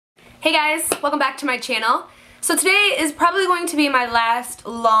Hey guys, welcome back to my channel. So today is probably going to be my last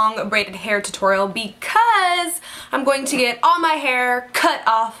long braided hair tutorial because I'm going to get all my hair cut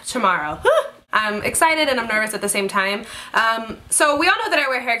off tomorrow. I'm excited and I'm nervous at the same time. So we all know that I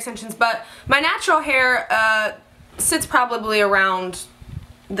wear hair extensions, but my natural hair sits probably around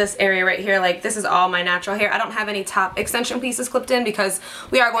this area right here. Like, this is all my natural hair. I don't have any top extension pieces clipped in because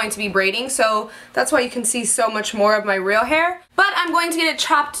we are going to be braiding, so that's why you can see so much more of my real hair. But I'm going to get it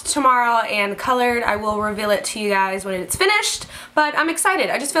chopped tomorrow and colored. I will reveal it to you guys when it's finished, but I'm excited.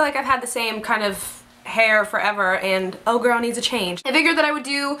 I just feel like I've had the same kind of hair forever and oh girl needs a change. I figured that I would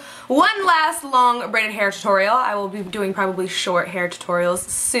do one last long braided hair tutorial. I will be doing probably short hair tutorials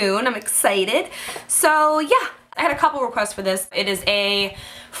soon. I'm excited. So yeah, I had a couple requests for this. It is a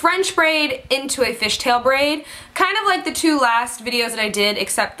French braid into a fishtail braid. Kind of like the two last videos that I did,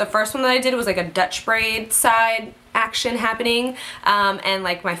 except the first one that I did was like a Dutch braid side action happening, and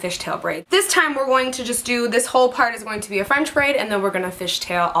like my fishtail braid. This time we're going to just do, this whole part is going to be a French braid, and then we're going to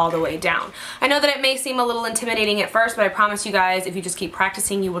fishtail all the way down. I know that it may seem a little intimidating at first, but I promise you guys, if you just keep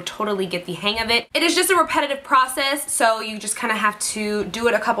practicing, you will totally get the hang of it. It is just a repetitive process, so you just kind of have to do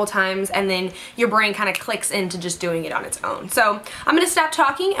it a couple times, and then your brain kind of clicks into just doing it on its own. So I'm going to stop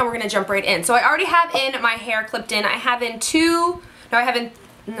talking, and we're going to jump right in. So I already have in my hair clipped in. I have in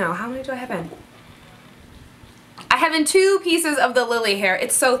how many do I have in? I have in 2 pieces of the Lily hair.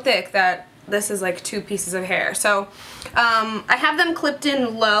 It's so thick that this is like 2 pieces of hair. So I have them clipped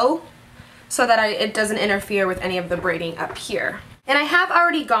in low so that it doesn't interfere with any of the braiding up here. And I have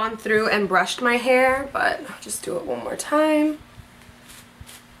already gone through and brushed my hair, but I'll just do it one more time.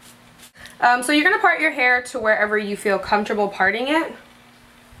 So you're going to part your hair to wherever you feel comfortable parting it.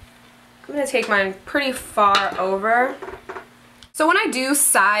 I'm going to take mine pretty far over. So when I do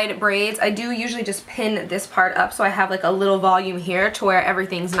side braids, I do usually just pin this part up so I have like a little volume here to where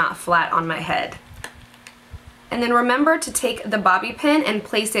everything's not flat on my head. And then remember to take the bobby pin and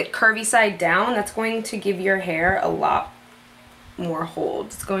place it curvy side down. That's going to give your hair a lot more hold.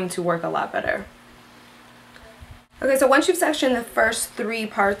 It's going to work a lot better. Okay, so once you've sectioned the first 3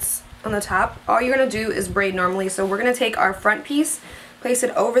 parts on the top, all you're going to do is braid normally. So we're going to take our front piece, place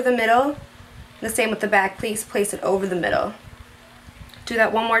it over the middle. The same with the back piece, place it over the middle. Do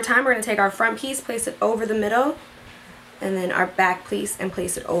that one more time. We're going to take our front piece, place it over the middle, and then our back piece and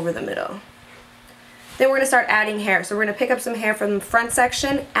place it over the middle. Then we're going to start adding hair. So we're going to pick up some hair from the front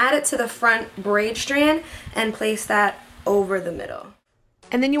section, add it to the front braid strand, and place that over the middle.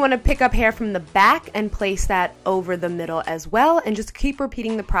 And then you want to pick up hair from the back and place that over the middle as well, and just keep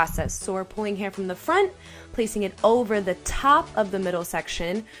repeating the process. So we're pulling hair from the front, placing it over the top of the middle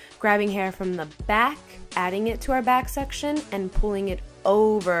section, grabbing hair from the back, adding it to our back section, and pulling it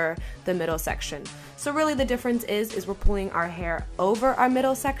over the middle section. So really the difference is we're pulling our hair over our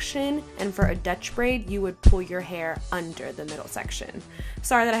middle section, and for a Dutch braid you would pull your hair under the middle section.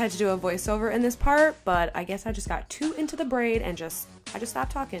 Sorry that I had to do a voiceover in this part, but I guess I just got too into the braid and I just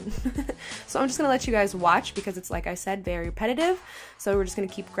stopped talking. So I'm just gonna let you guys watch because it's, like I said, very repetitive. So we're just gonna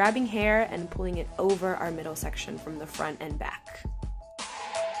keep grabbing hair and pulling it over our middle section from the front and back.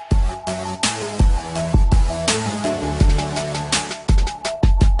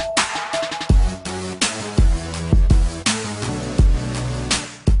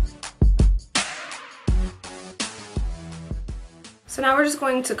 So now we're just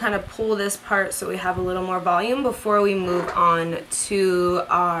going to kind of pull this part so we have a little more volume before we move on to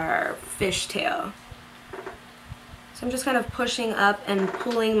our fishtail. So I'm just kind of pushing up and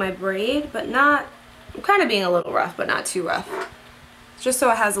pulling my braid, but not, I'm kind of being a little rough, but not too rough. Just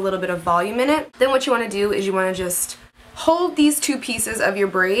so it has a little bit of volume in it. Then what you want to do is you want to just hold these 2 pieces of your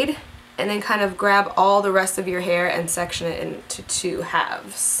braid and then kind of grab all the rest of your hair and section it into 2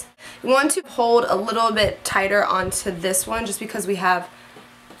 halves. You want to hold a little bit tighter onto this one just because we have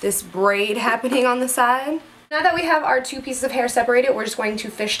this braid happening on the side. Now that we have our 2 pieces of hair separated, we're just going to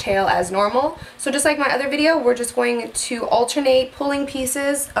fishtail as normal. So just like my other video, we're just going to alternate pulling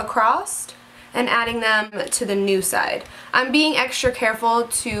pieces across and adding them to the new side. I'm being extra careful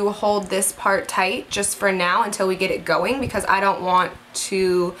to hold this part tight just for now until we get it going because I don't want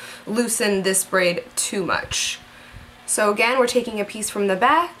to loosen this braid too much. So again, we're taking a piece from the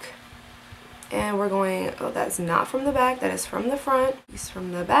back, and we're going, oh, that's not from the back, that is from the front, piece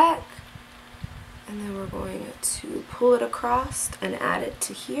from the back, and then we're going to pull it across and add it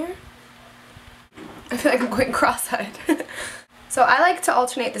to here. I feel like I'm going cross-eyed. So I like to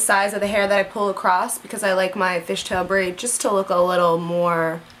alternate the size of the hair that I pull across because I like my fishtail braid just to look a little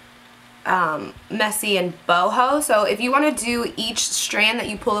more messy and boho. So if you want to do each strand that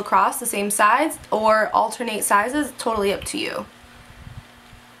you pull across the same size or alternate sizes, totally up to you.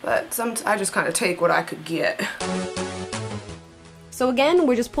 but I just kind of take what I could get. So again,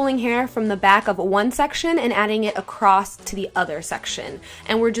 we're just pulling hair from the back of one section and adding it across to the other section.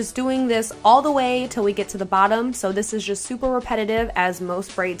 And we're just doing this all the way till we get to the bottom. So this is just super repetitive, as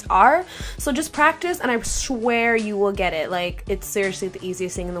most braids are. So just practice and I swear you will get it. Like, it's seriously the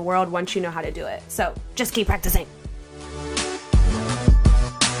easiest thing in the world once you know how to do it. So just keep practicing.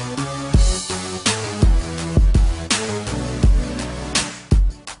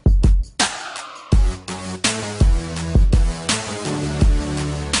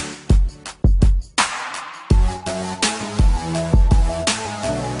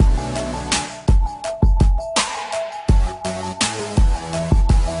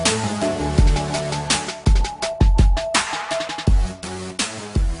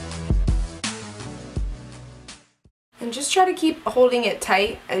 And just try to keep holding it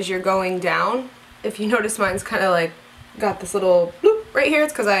tight as you're going down. If you notice, mine's kind of like got this little bloop right here.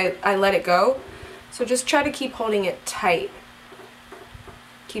 It's because I let it go. So just try to keep holding it tight,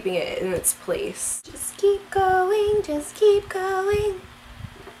 keeping it in its place. Just keep going, just keep going.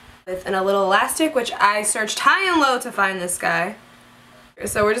 And a little elastic, which I searched high and low to find this guy.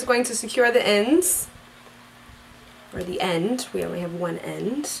 So we're just going to secure the ends, or the end. We only have one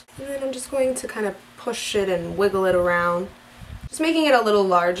end. And then I'm just going to kind of push it and wiggle it around, just making it a little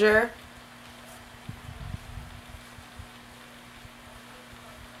larger.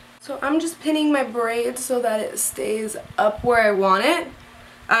 So I'm just pinning my braid so that it stays up where I want it.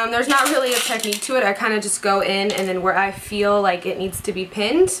 There's not really a technique to it. I kind of just go in, and then where I feel like it needs to be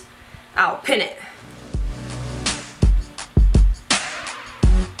pinned, I'll pin it.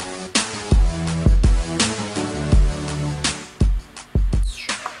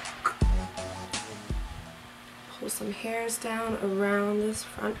 Pull some hairs down around this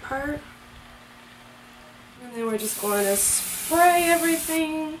front part. And then we're just going to spray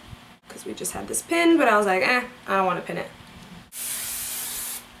everything, because we just had this pin, but I was like, I don't want to pin it.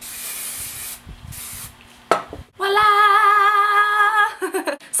 Voila!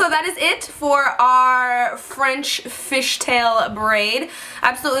 So that is it for our French fishtail braid. I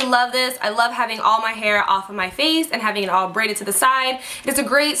absolutely love this. I love having all my hair off of my face and having it all braided to the side. It's a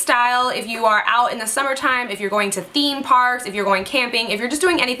great style if you are out in the summertime, if you're going to theme parks, if you're going camping, if you're just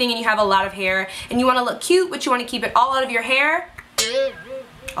doing anything and you have a lot of hair and you want to look cute but you want to keep it all out of your hair,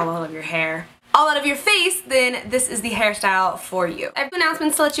 all out of your hair, all out of your face, then this is the hairstyle for you. I have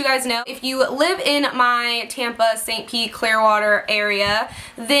announcements to let you guys know. If you live in my Tampa, St. Pete, Clearwater area,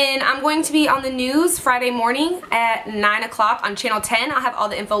 then I'm going to be on the news Friday morning at 9 o'clock on Channel 10. I'll have all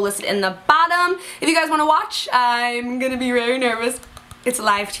the info listed in the bottom. If you guys want to watch, I'm gonna be very nervous. It's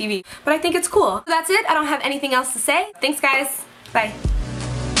live TV, but I think it's cool. So that's it. I don't have anything else to say. Thanks, guys. Bye.